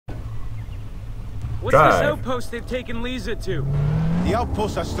What's this outpost they've taken Lisa to? The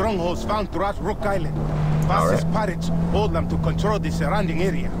outposts are strongholds found throughout Rook Island. Fascist pirates hold them to control the surrounding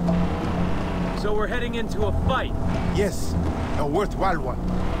area. So we're heading into a fight? Yes, a worthwhile one.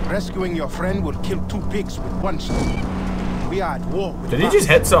 Rescuing your friend will kill 2 pigs with 1 stone. We are at war with Did he just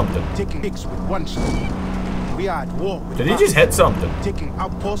hit something? Taking pigs with 1 stone. We are at war with Did he just hit something? Taking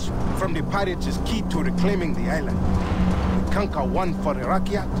outposts from the pirates is key to reclaiming the island. We conquer one for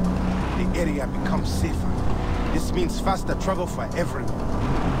Iraqiat, the area becomes safer. This means faster travel for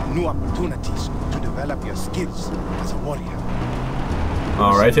everyone. New opportunities to develop your skills as a warrior.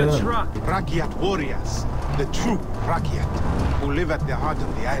 Alright then. Rakyat warriors, the true Rakyat, who live at the heart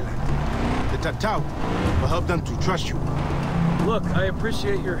of the island. The Tatau will help them to trust you. Look, I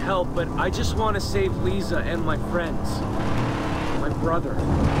appreciate your help, but I just want to save Lisa and my friends. My brother.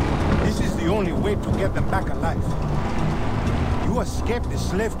 This is the only way to get them back alive. You escaped the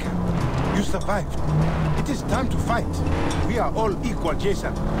slave camp. You survived. It is time to fight. We are all equal,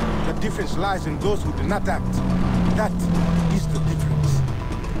 Jason. The difference lies in those who do not act. That is the difference.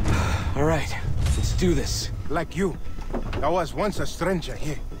 All right, let's do this. Like you. I was once a stranger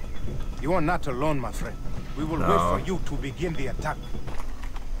here. You are not alone, my friend. We will wait for you to begin the attack.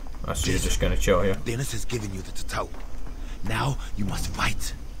 So you're just gonna chill here. Dennis has given you the Tatau. Now you must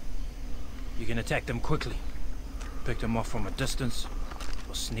fight. You can attack them quickly. Pick them off from a distance,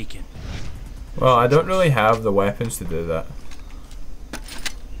 or sneak in. Well, I don't really have the weapons to do that.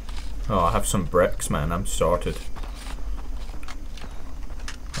 Oh, I have some bricks, man. I'm sorted.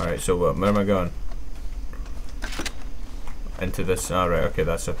 Alright, so where am I going? Into this. Alright, okay,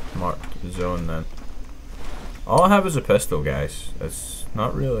 that's a marked zone then. All I have is a pistol, guys. It's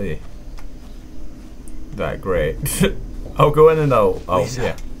not really that great. I'll go in and I'll Lisa,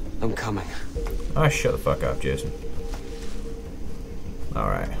 yeah. I'm coming. Ah, shut the fuck up, Jason.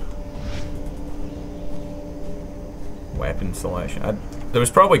 Alright. Weapon selection. There was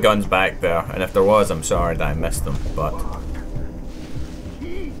probably guns back there, and if there was, I'm sorry that I missed them, but...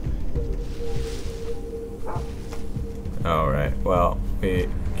 Alright, well, we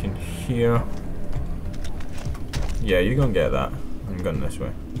can hear... Yeah, you gonna get that. I'm going this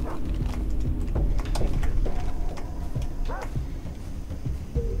way.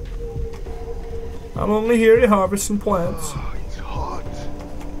 I'm only here to harvest some plants. It's hot.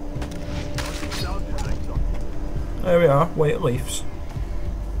 There we are, white leaves.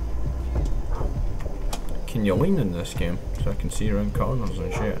 Can you lean in this game so I can see around corners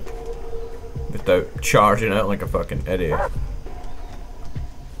and shit without charging out like a fucking idiot?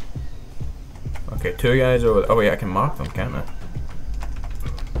 Okay, 2 guys over. Oh wait, I can mark them, can't I?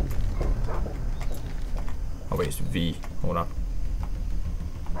 Oh wait, it's V. Hold on.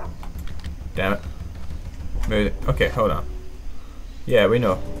 Damn it. Maybe. Okay, hold on. Yeah, we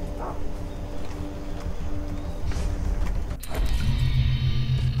know.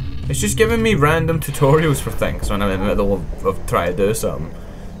 It's just giving me random tutorials for things when I'm in the middle of trying to do something.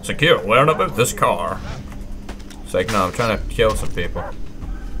 It's like, here, learn about this car. It's like, no, I'm trying to kill some people.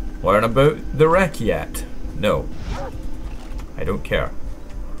 Learn about the Rakyat. No. I don't care.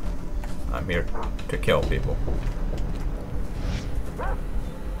 I'm here to kill people.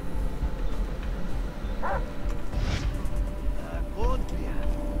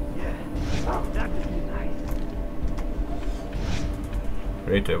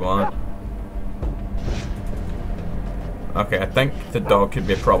 Three, two, one. Okay, I think the dog could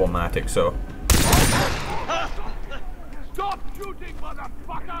be problematic, so. Stop shooting,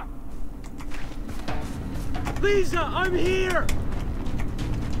 motherfucker! Lisa, I'm here!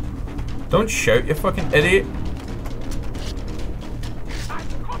 Don't shout, you fucking idiot. I'm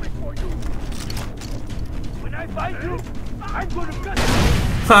coming for you! When I find you, I'm gonna cut you!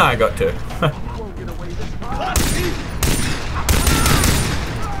 Ha, I got 2. You won't get away this time!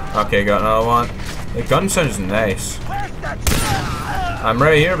 Okay, got another one. The gun sounds nice. I'm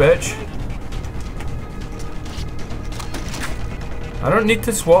right here, bitch. I don't need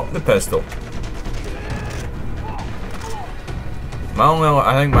to swap the pistol.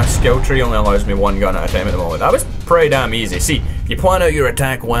 I think my skill tree only allows me 1 gun at a time at the moment. That was pretty damn easy. See, if you plan out your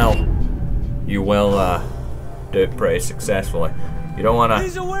attack well, you will do it pretty successfully. You don't want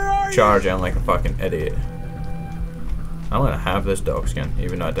to charge in like a fucking idiot. I'm gonna have this dog skin,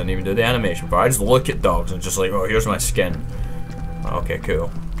 even though I didn't even do the animation for it. I just look at dogs and just like, oh, here's my skin. Okay, cool.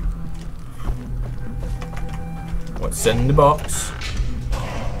 What's in the box?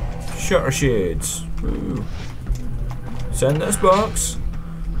 Shutter shades. Ooh. What's in this box?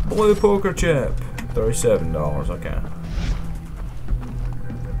 Blue poker chip. $37, okay.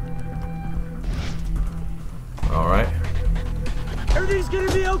 Alright. Everything's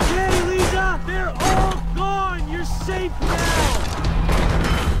gonna be okay, Lisa! They're all safe now!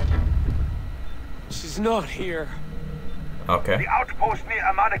 She's not here. Okay. The outpost near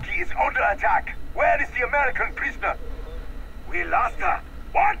Amanaki is under attack. Where is the American prisoner? We lost her.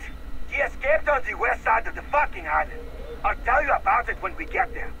 What? She escaped on the west side of the fucking island. I'll tell you about it when we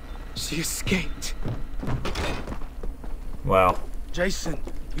get there. She escaped. Well. Jason,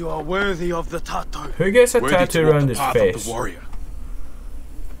 you are worthy of the tattoo. Who gets a tattoo around his face? The warrior.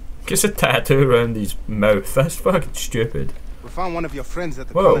 Gets a tattoo around his mouth. That's fucking stupid. We found one of your friends at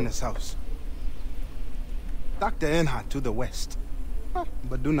the Whoa. colonist's house. Dr. Earnhardt to the west.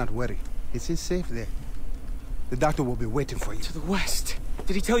 But do not worry. It is safe there. The doctor will be waiting for you. To the west.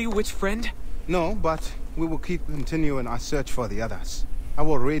 Did he tell you which friend? No, but we will keep continuing our search for the others. I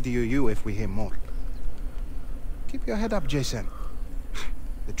will radio you if we hear more. Keep your head up, Jason.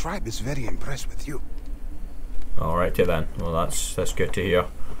 The tribe is very impressed with you. Alright then. Well, that's good to hear.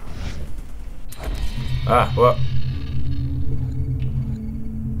 Ah, what?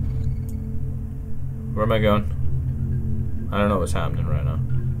 Where am I going? I don't know what's happening right now.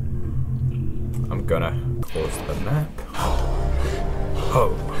 I'm gonna close the map.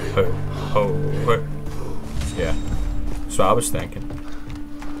 Ho, ho, ho, ho. Yeah. That's what I was thinking.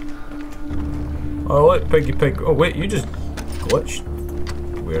 Oh, look, piggy pig. Oh, wait, you just glitched.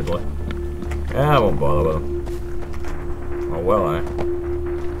 Weirdly. Yeah, I won't bother with him. Oh, will I?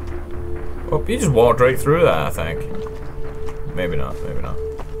 Oh, he just walked right through that, I think. Maybe not, maybe not.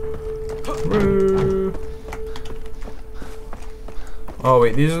 Oh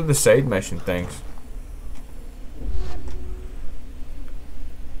wait, these are the side mission things.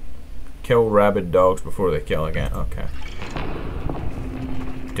 Kill rabid dogs before they kill again. Okay.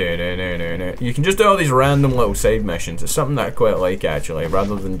 You can just do all these random little side missions. It's something that I quite like actually,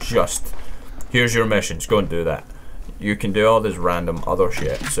 rather than just here's your missions, go and do that. You can do all this random other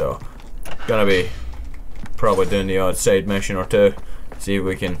shit. So gonna be probably doing the odd side mission or two. See if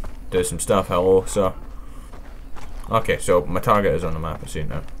we can do some stuff. Hello, so okay, so my target is on the map. I see it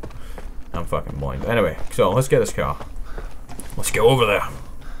now. I'm fucking blind. Anyway, so let's get this car. Let's go over there.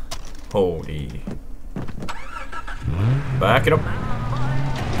 Holy. Back it up.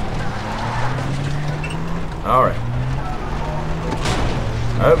 Alright.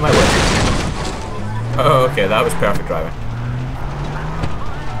 Out my way. Oh, okay, that was perfect driving.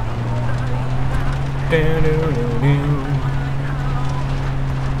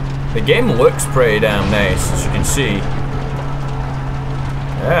 The game looks pretty damn nice, as you can see.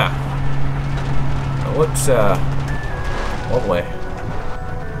 Yeah. It looks, lovely.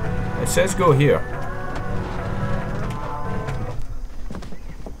 It says go here.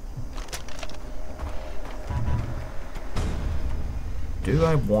 Do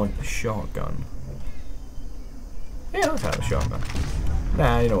I want the shotgun? Yeah, let's have a shotgun.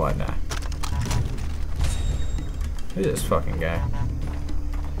 Nah, you know what, nah. Who's this fucking guy?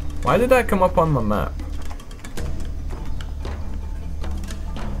 Why did that come up on my map?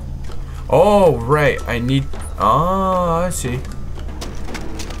 Oh, right, I need... Ah, I see.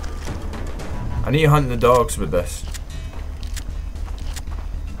 I need to hunt the dogs with this.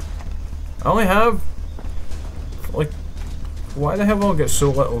 I only have... like... Why the hell will I get so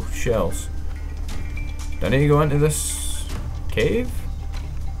little shells? Do I need to go into this... cave?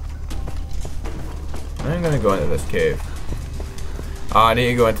 I'm gonna go into this cave. Oh, I need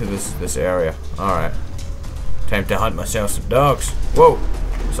to go into this area. Alright. Time to hunt myself some dogs. Whoa!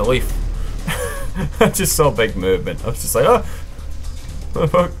 It's a leaf. I just saw big movement. I was just like, oh! What the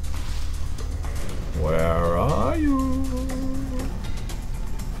fuck? Where are you?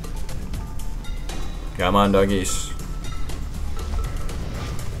 Come on, doggies.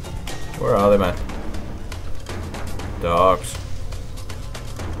 Where are they, man? Dogs.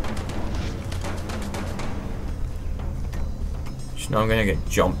 Now I'm gonna get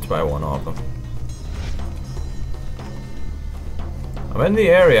jumped by one of them. I'm in the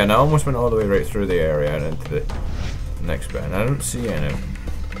area and I almost went all the way right through the area and into the next bit and I don't see any.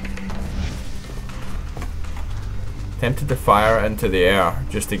 Tempted to fire into the air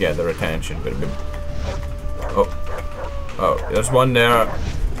just to get their attention, but oh, there's one there.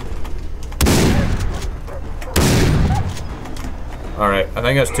 Alright, I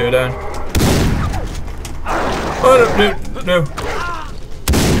think that's two down. Oh no.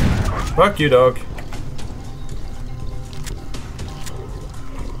 Fuck you, dog.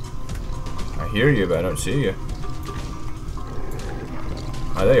 I hear you, but I don't see you.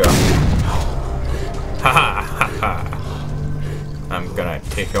 Oh, there you are. Ha ha ha! I'm gonna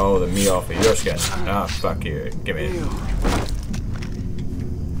take all the meat off of your skin. Ah, fuck you. Give me it.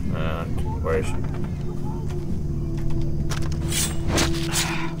 And where's...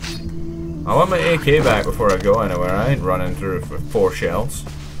 I want my AK back before I go anywhere. I ain't running through with 4 shells.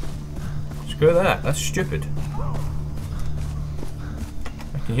 Screw that. That's stupid.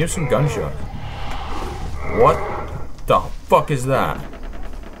 I can hear some gunshot. What the fuck is that?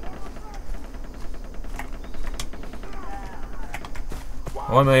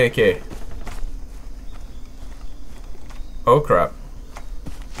 I want my AK. Oh crap.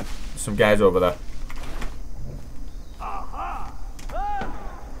 Some guys over there.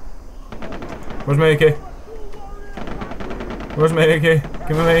 Where's my AK? Where's my AK?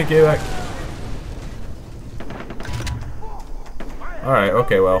 Give me my AK back. Alright,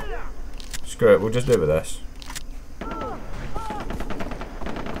 okay, well. Screw it, we'll just live with this.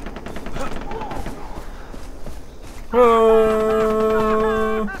 Oh.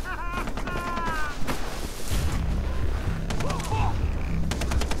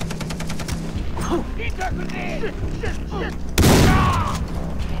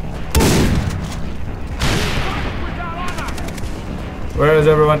 Where is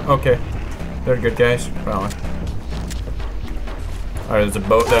everyone? Okay. They're good guys. Probably. Alright, there's a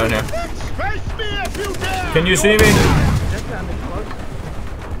boat down here. Can you see me?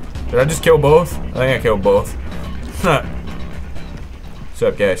 Did I just kill both? I think I killed both. What's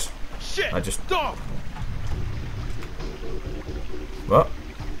up, guys? I just... What?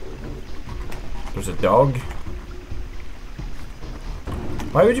 There's a dog?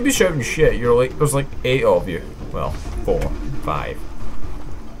 Why would you be shouting shit? You're like... There's like 8 of you. Well, 4, 5.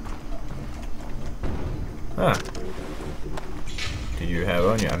 Huh. Do you have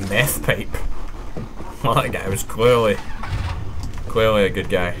on you a meth pipe? Well, that guy was clearly a good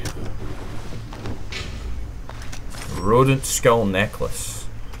guy. Rodent skull necklace.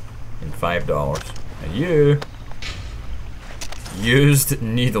 And $5. And you... Used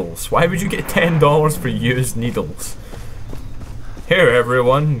needles. Why would you get $10 for used needles? Here,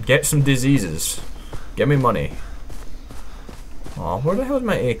 everyone, get some diseases. Give me money. Oh, where the hell is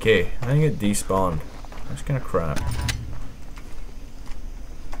my AK? I think it despawned. That's kind of crap.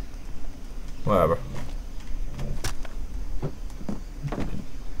 Whatever.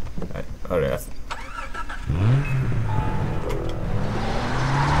 Alright.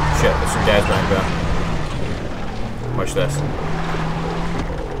 Shit, there's some guys back there. Watch this.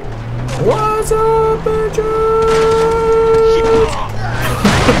 What's up, bitches?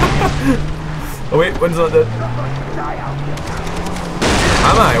 Oh wait, when's that dead?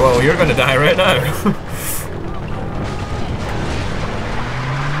 Am I? Well, you're gonna die right now.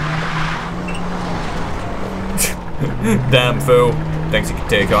 Damn fool. Thinks he can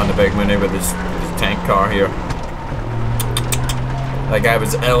take on the big money with his tank car here. That guy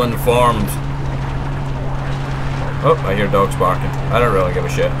was ill-informed. Oh, I hear dogs barking. I don't really give a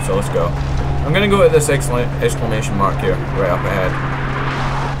shit, so let's go. I'm gonna go at this exclamation mark here, right up ahead.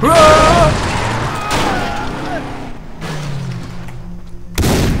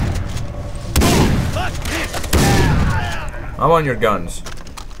 I want your guns.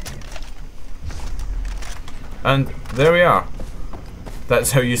 And there we are.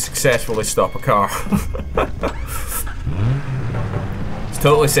 That's how you successfully stop a car. It's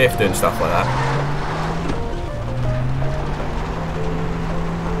totally safe doing stuff like that.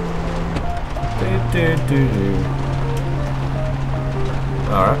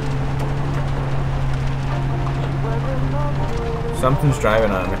 Alright. Something's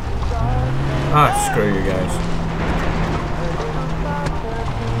driving at me. Ah, screw you guys.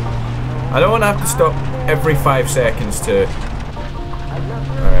 I don't want to have to stop every 5 seconds to...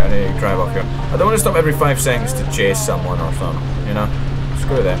 Alright, I need to drive off here. I don't want to stop every 5 seconds to chase someone or something, you know?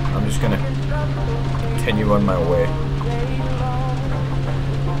 Screw that. I'm just gonna continue on my way.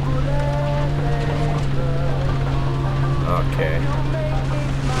 Okay.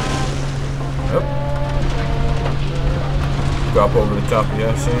 Oh. Go up over the top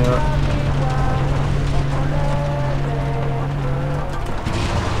here, see that?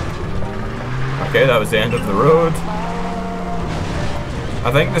 Okay, that was the end of the road.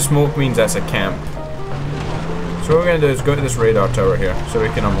 I think the smoke means that's a camp. So what we're gonna do is go to this radar tower here, so we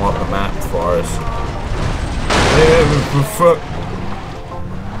can unlock the map for us.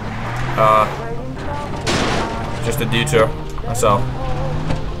 Just a detour. That's all.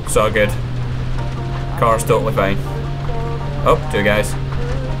 It's all good. Car's totally fine. Oh, 2 guys.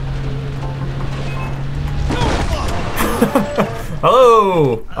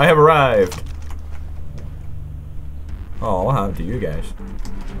 Hello! I have arrived. Oh, what happened to you guys?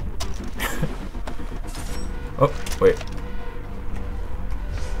 Oh, wait.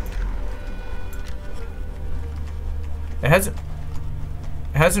 It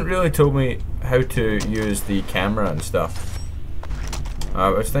hasn't really told me how to use the camera and stuff. I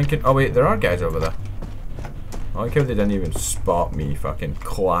was thinking, oh wait, there are guys over there. I like how they didn't even spot me fucking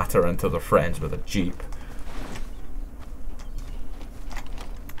clatter into their friends with a jeep.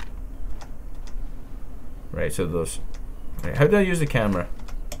 Right, so those... Right, how do I use the camera?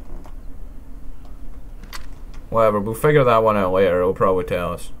 Whatever, we'll figure that one out later, it'll probably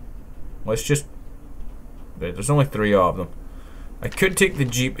tell us. Let's just... Wait, there's only 3 of them. I could take the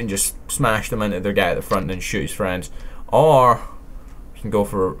jeep and just smash them into the guy at the front and then shoot his friends. Or... can go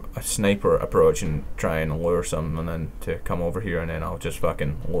for a sniper approach and try and lure some and then to come over here and then I'll just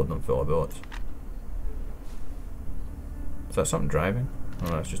fucking load them full of bullets. Is that something driving? Oh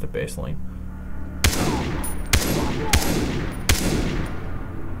no, it's just a baseline.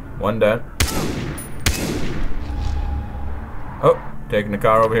 One down. Oh, taking the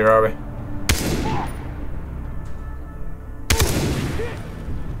car over here, are we?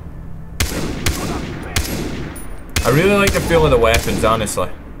 I really like the feel of the weapons, honestly.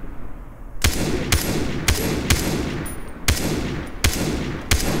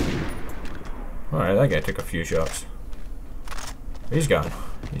 Alright, that guy took a few shots. He's gone.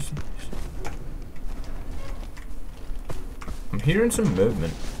 I'm hearing some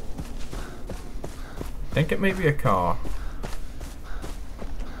movement. I think it may be a car.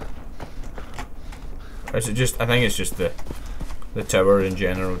 Or is it just, I think it's just the tower in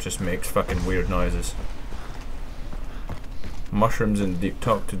general just makes fucking weird noises. Mushrooms in deep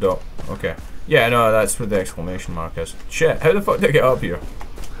talk to dock. Okay. Yeah, no, that's what the exclamation mark is. Shit, how the fuck did I get up here?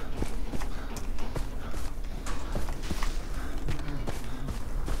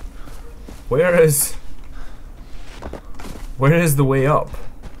 Where is the way up?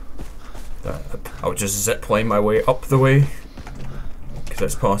 I'll just zipline my way up the way. Because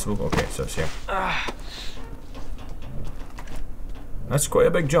that's possible. Okay, so it's here. That's quite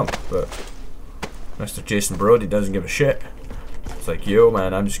a big jump, but Mr. Jason Brody doesn't give a shit. It's like, yo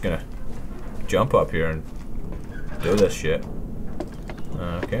man, I'm just gonna jump up here and do this shit.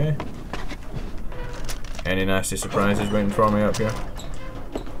 Okay. Any nasty surprises waiting for me up here?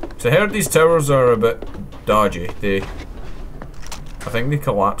 So I heard these towers are a bit dodgy. I think they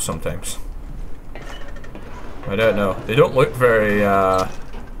collapse sometimes. I don't know. They don't look very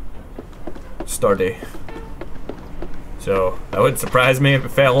sturdy. So that wouldn't surprise me if it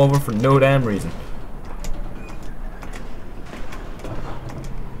fell over for no damn reason.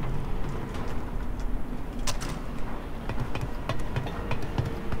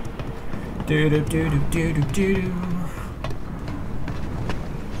 Do do do do do do do.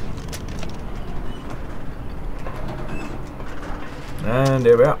 And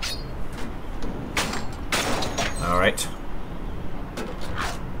there we are. Alright.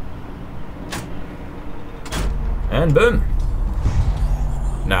 And boom.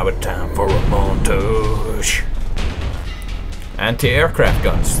 Now it's time for a montage. Anti-aircraft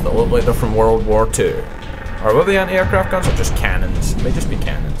guns. They look like they're from World War II. Or will the anti-aircraft guns or just cannons? They may just be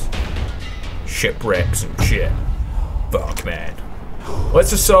cannons. Shipwrecks and shit. Fuck, man.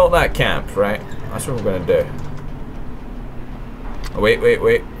 Let's assault that camp, right? That's what we're gonna do. Oh, wait.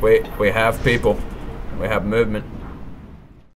 We have people. We have movement.